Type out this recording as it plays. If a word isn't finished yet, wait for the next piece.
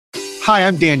Hi,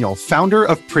 I'm Daniel, founder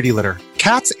of Pretty Litter.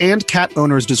 Cats and cat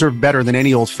owners deserve better than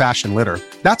any old-fashioned litter.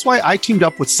 That's why I teamed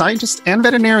up with scientists and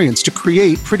veterinarians to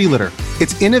create Pretty Litter.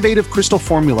 Its innovative crystal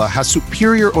formula has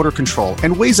superior odor control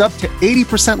and weighs up to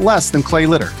 80% less than clay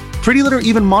litter. Pretty Litter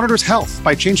even monitors health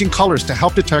by changing colors to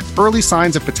help detect early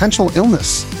signs of potential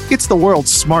illness. It's the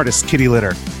world's smartest kitty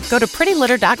litter. Go to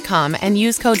prettylitter.com and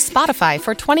use code SPOTIFY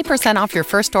for 20% off your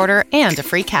first order and a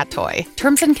free cat toy.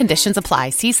 Terms and conditions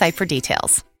apply. See site for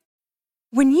details.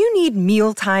 When you need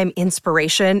mealtime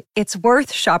inspiration, it's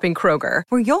worth shopping Kroger,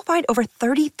 where you'll find over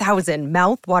 30,000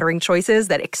 mouth-watering choices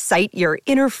that excite your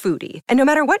inner foodie. And no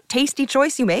matter what tasty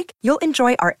choice you make, you'll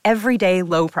enjoy our everyday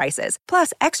low prices,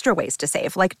 plus extra ways to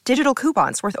save, like digital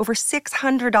coupons worth over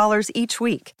 $600 each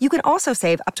week. You can also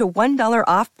save up to $1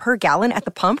 off per gallon at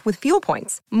the pump with fuel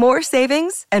points. More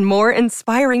savings and more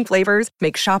inspiring flavors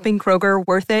make shopping Kroger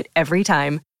worth it every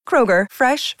time. Kroger,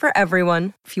 fresh for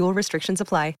everyone. Fuel restrictions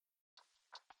apply.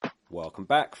 Welcome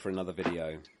back for another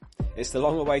video. It's the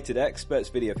long-awaited experts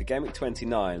video for Gameweek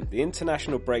 29. The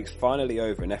international break's finally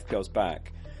over and FPL's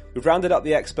back. We've rounded up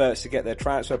the experts to get their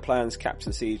transfer plans,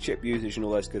 captaincy, chip usage and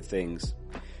all those good things.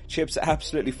 Chips are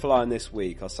absolutely flying this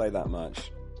week, I'll say that much.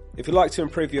 If you'd like to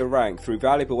improve your rank through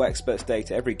valuable experts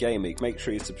data every game week, make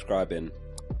sure you're subscribing.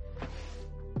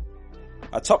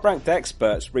 Our top-ranked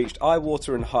experts reached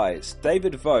eye-watering heights.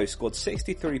 David Vaux scored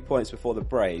 63 points before the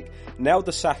break, nailed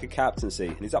the Saka captaincy,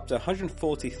 and he's up to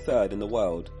 143rd in the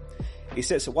world. He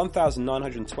sits at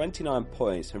 1,929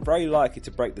 points and very likely to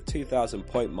break the 2,000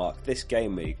 point mark this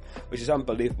game week, which is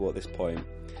unbelievable at this point.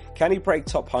 Can he break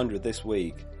top 100 this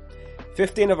week?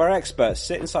 15 of our experts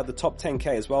sit inside the top 10k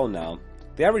as well now.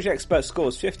 The average expert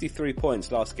scores 53 points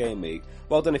last game week.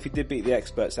 Well done if you did beat the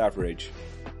expert's average.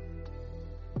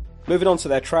 Moving on to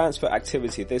their transfer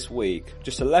activity this week,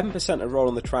 just 11% are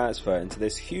rolling the transfer into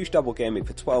this huge double game week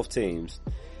for 12 teams.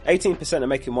 18% are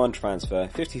making one transfer,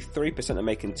 53% are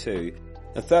making two,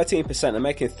 and 13% are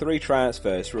making three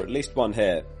transfers for at least one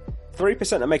hit.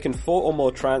 3% are making 4 or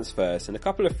more transfers, and a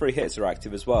couple of free hits are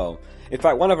active as well. In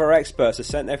fact, one of our experts has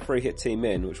sent their free hit team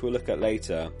in, which we'll look at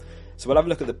later. So we'll have a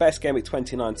look at the best Gameweek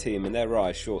 29 team and their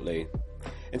rise shortly.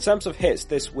 In terms of hits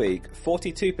this week,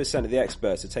 42% of the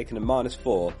experts are taking a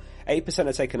 -4, 8%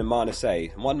 are taking a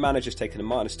 -8, and one manager's taking a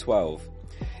 -12.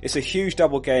 It's a huge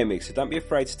double game week, so don't be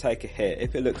afraid to take a hit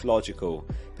if it looks logical,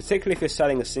 particularly if you're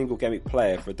selling a single game week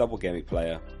player for a double game week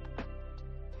player.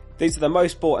 These are the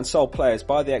most bought and sold players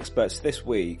by the experts this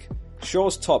week.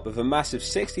 Shaw's top with a massive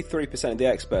 63% of the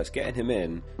experts getting him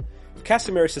in. With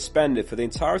Casemiro suspended for the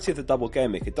entirety of the double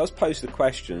game week, it does pose the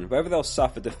question whether they'll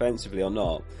suffer defensively or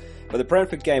not, but the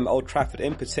Brentford game at Old Trafford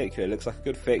in particular looks like a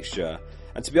good fixture,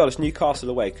 and to be honest, Newcastle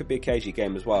away could be a cagey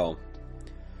game as well.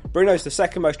 Bruno's the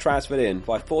second most transferred in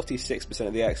by 46%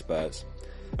 of the experts.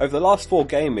 Over the last 4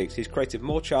 game weeks, he's created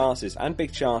more chances and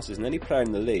big chances than any player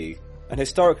in the league, and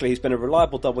historically he's been a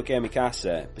reliable double game week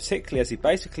asset, particularly as he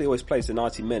basically always plays the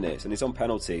 90 minutes and he's on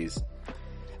penalties.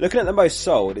 Looking at the most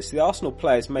sold, it's the Arsenal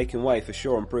players making way for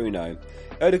Shaw and Bruno.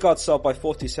 Odegaard sold by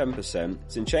 47%,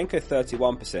 Zinchenko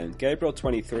 31%, Gabriel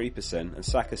 23% and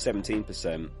Saka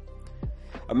 17%.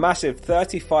 A massive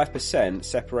 35%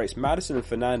 separates Maddison and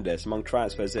Fernandes among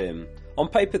transfers in. On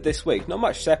paper this week, not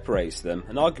much separates them,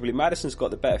 and arguably Maddison's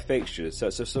got the better fixtures, so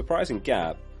it's a surprising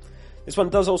gap. This one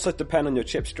does also depend on your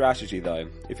chip strategy though.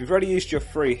 If you've already used your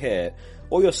free hit,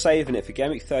 or you're saving it for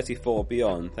Gameweek 34 or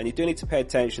beyond, then you do need to pay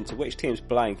attention to which teams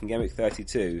blank in Gameweek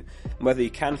 32, and whether you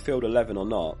can field 11 or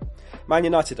not. Man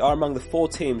United are among the 4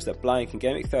 teams that blank in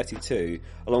Gameweek 32,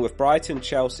 along with Brighton,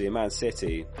 Chelsea and Man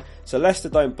City. So Leicester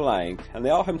don't blank, and they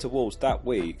are home to Wolves that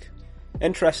week.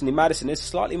 Interestingly, Maddison is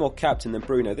slightly more captain than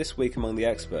Bruno this week among the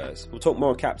experts. We'll talk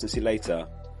more on captaincy later.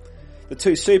 The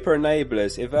 2 super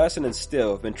enablers, Iversen and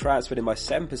Steele, have been transferred in by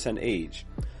 7% each.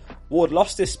 Ward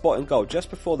lost his spot in goal just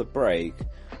before the break.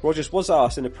 Rodgers was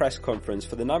asked in a press conference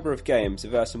for the number of games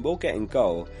Iversen will get in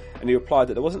goal, and he replied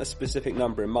that there wasn't a specific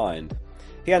number in mind.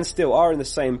 He and Steele are in the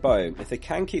same boat. If they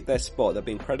can keep their spot, they'll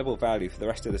be incredible value for the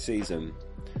rest of the season.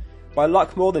 By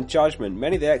luck more than judgment,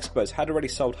 many of the experts had already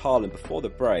sold Haaland before the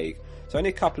break, so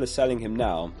only a couple are selling him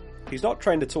now. He's not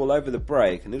trained at all over the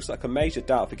break, and looks like a major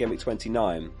doubt for Gameweek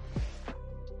 29.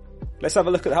 Let's have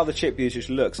a look at how the chip usage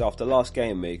looks after last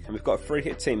game week, and we've got a free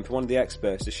hit team for one of the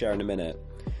experts to share in a minute.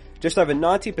 Just over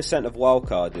 90% have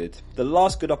wildcarded. The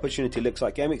last good opportunity looks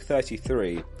like Gameweek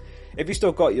 33. If you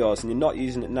still got yours and you're not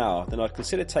using it now, then I'd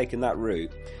consider taking that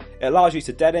route. It allows you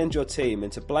to dead end your team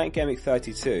into blank Gameweek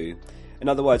 32. In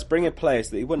other words, bring in players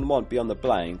that you wouldn't want beyond the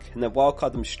blank, and then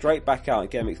wildcard them straight back out in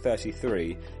Gameweek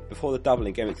 33 before the double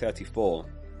in Gameweek 34.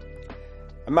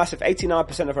 A massive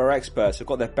 89% of our experts have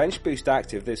got their bench boost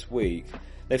active this week.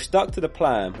 They've stuck to the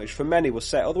plan, which for many was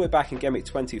set all the way back in Gameweek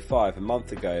 25 a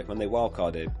month ago when they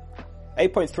wildcarded.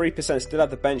 8.3% still have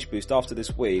the bench boost after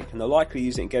this week, and they'll likely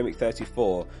use it in Gameweek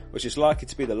 34, which is likely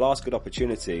to be the last good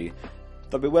opportunity,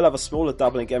 though we will have a smaller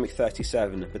double in Gameweek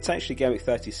 37, and potentially Gameweek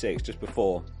 36 just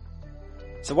before.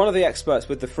 So one of the experts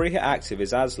with the free hit active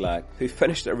is Aslak, who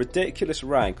finished at a ridiculous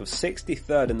rank of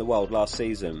 63rd in the world last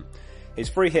season. His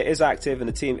free hit is active and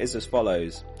the team is as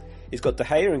follows. He's got De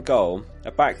Gea in goal,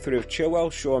 a back three of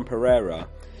Chilwell, Shaw and Pereira.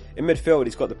 In midfield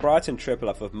he's got the Brighton triple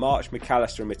up of March,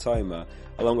 McAllister and Mitoma,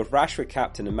 along with Rashford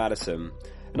captain and Maddison.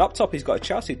 And up top he's got a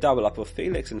Chelsea double up of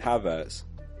Felix and Havertz.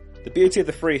 The beauty of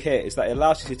the free hit is that it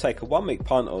allows you to take a 1 week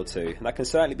punt or two, and that can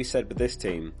certainly be said with this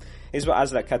team. Here's what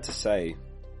Aslak had to say.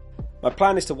 My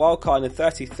plan is to wildcard in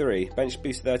 33, bench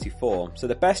boost 34, so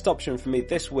the best option for me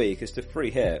this week is to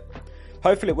free hit.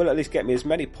 Hopefully it will at least get me as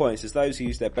many points as those who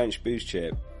use their bench boost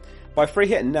chip. By free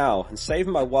hitting now and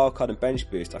saving my wildcard and bench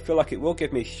boost, I feel like it will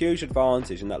give me a huge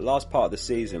advantage in that last part of the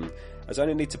season, as I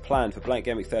only need to plan for blank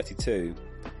Gameweek 32.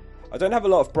 I don't have a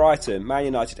lot of Brighton, Man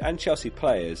United and Chelsea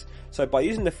players, so by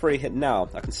using the free hit now,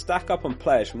 I can stack up on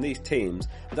players from these teams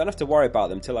and don't have to worry about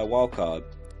them till I wildcard.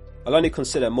 I'll only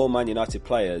consider more Man United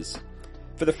players.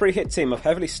 For the free hit team, I've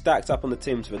heavily stacked up on the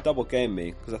teams with a double game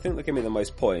week because I think they'll give me the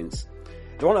most points.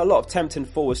 There aren't a lot of tempting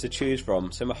forwards to choose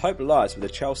from, so my hope lies with the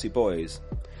Chelsea boys.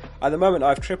 At the moment I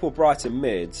have triple Brighton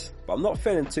mids, but I'm not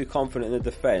feeling too confident in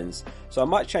the defence, so I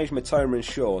might change Mitoma and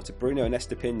Shaw to Bruno and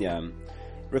Estepinian.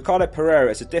 Ricardo Pereira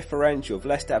is a differential of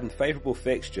Leicester having favourable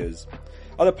fixtures.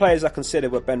 Other players I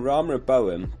considered were Benrahma and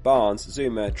Bowen, Barnes,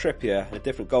 Zuma, Trippier and a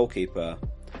different goalkeeper.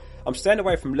 I'm staying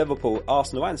away from Liverpool,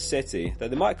 Arsenal and City, though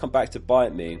they might come back to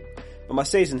bite me, but my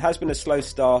season has been a slow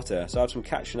starter, so I have some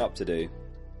catching up to do.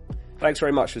 Thanks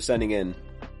very much for sending in.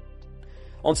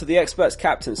 On to the expert's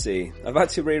captaincy. I've had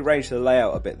to rearrange the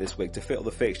layout a bit this week to fit all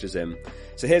the fixtures in,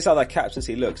 so here's how that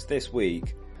captaincy looks this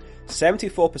week.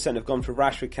 74% have gone for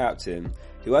Rashford captain,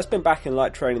 who has been back in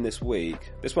light training this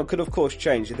week. This one could of course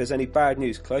change if there's any bad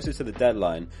news closer to the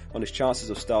deadline on his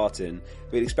chances of starting,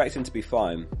 but we'd expect him to be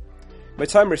fine.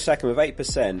 Mitoma is second with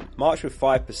 8%, March with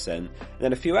 5%, and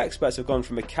then a few experts have gone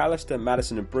for McAllister,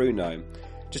 Maddison and Bruno.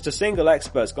 Just a single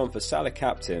expert's gone for Salah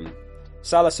captain.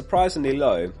 Salah surprisingly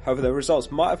low, however the results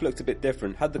might have looked a bit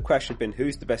different had the question been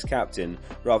who's the best captain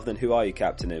rather than who are you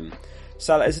captaining.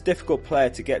 Salah is a difficult player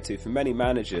to get to for many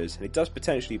managers and he does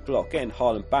potentially block getting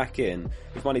Haaland back in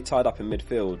with money tied up in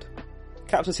midfield.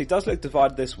 Captaincy does look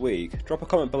divided this week, drop a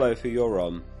comment below who you're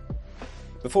on.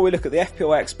 Before we look at the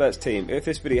FPL experts team, if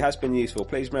this video has been useful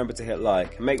please remember to hit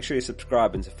like and make sure you're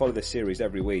subscribing to follow this series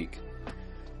every week.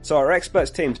 So our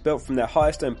experts team is built from their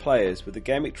highest earned players with the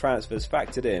game week transfers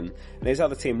factored in, and here's how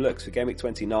the team looks for game week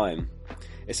 29.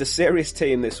 It's a serious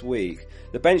team this week.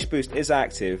 The bench boost is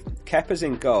active, Kepa's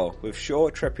in goal with Shaw,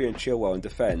 Trippier and Chilwell in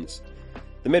defence.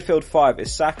 The midfield five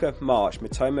is Saka, March,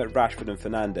 Mitoma, Rashford and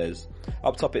Fernandes.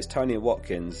 Up top it's Tony and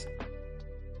Watkins.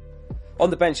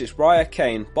 On the bench it's Raya,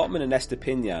 Kane, Botman and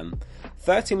Estepinian.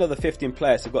 13 of the 15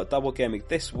 players have got double game week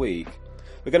this week.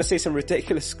 We're going to see some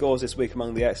ridiculous scores this week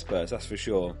among the experts, that's for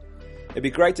sure. It'd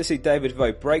be great to see David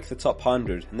Vaux break the top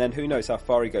 100 and then who knows how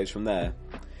far he goes from there.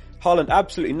 Haaland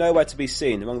absolutely nowhere to be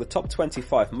seen among the top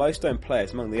 25 most owned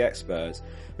players among the experts,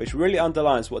 which really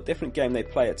underlines what different game they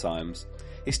play at times.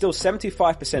 He's still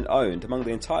 75% owned among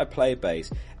the entire player base,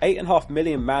 8.5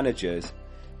 million managers,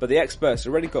 but the experts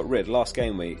already got rid last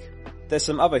game week. There's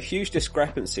some other huge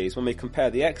discrepancies when we compare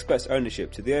the experts'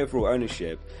 ownership to the overall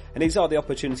ownership, and these are the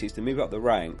opportunities to move up the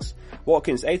ranks.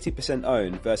 Watkins 80%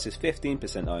 owned versus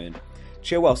 15% owned.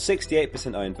 Chilwell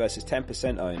 68% owned versus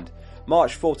 10% owned.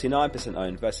 March 49%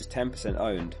 owned versus 10%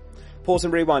 owned. Pause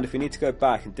and rewind if you need to go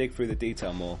back and dig through the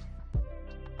detail more.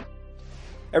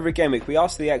 Every game week we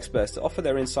ask the experts to offer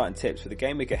their insight and tips for the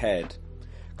game week ahead.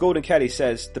 Gordon Kelly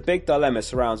says, the big dilemma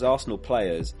surrounds Arsenal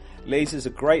players. Leeds is a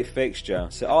great fixture,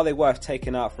 so are they worth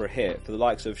taking out for a hit for the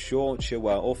likes of Shaw,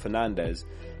 Chilwell or Fernandes?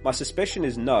 My suspicion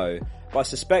is no, but I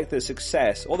suspect that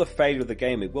success or the failure of the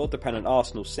game week will depend on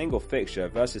Arsenal's single fixture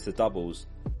versus the doubles.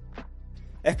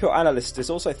 FPL analyst is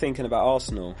also thinking about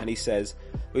Arsenal and he says,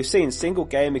 we've seen single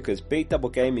game weekers beat double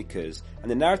game weekers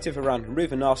and the narrative around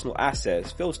removing Arsenal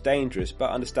assets feels dangerous but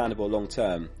understandable long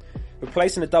term.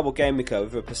 Replacing a double game weeker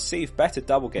with a perceived better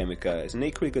double game weeker is an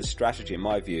equally good strategy in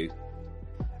my view.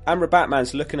 Amra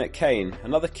Batman's looking at Kane,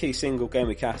 another key single game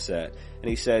week asset, and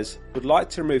he says, would like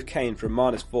to remove Kane from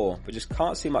 -4 but just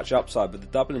can't see much upside with the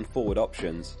doubling forward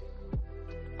options.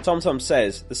 TomTom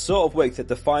says, the sort of week that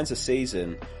defines a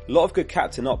season, a lot of good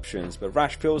captain options but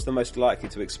Rash feels the most likely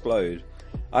to explode.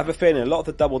 I have a feeling a lot of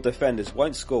the double defenders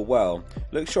won't score well,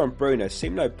 Luke Shaw and Bruno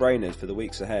seem no brainers for the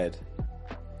weeks ahead.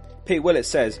 Pete Willett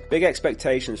says, big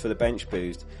expectations for the bench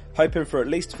boost, hoping for at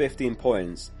least 15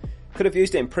 points. Could have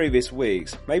used it in previous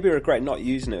weeks, maybe regret not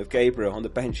using it with Gabriel on the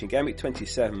bench in Gameweek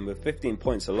 27 with 15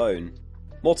 points alone.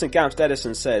 Morton Gamst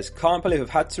Edison says, can't believe I've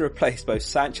had to replace both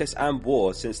Sanchez and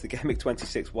Ward since the Gameweek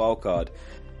 26 wildcard.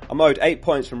 I'm owed 8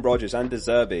 points from Rodgers and De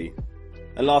Zerbi.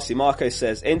 And lastly, Marco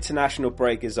says, international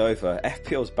break is over,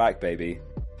 FPL's back baby.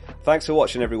 Thanks for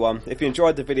watching everyone. If you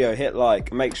enjoyed the video, hit like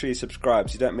and make sure you subscribe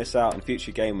so you don't miss out on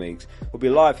future game weeks. We'll be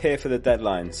live here for the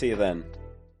deadline. See you then.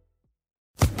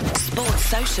 Sports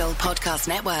Social Podcast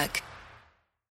Network.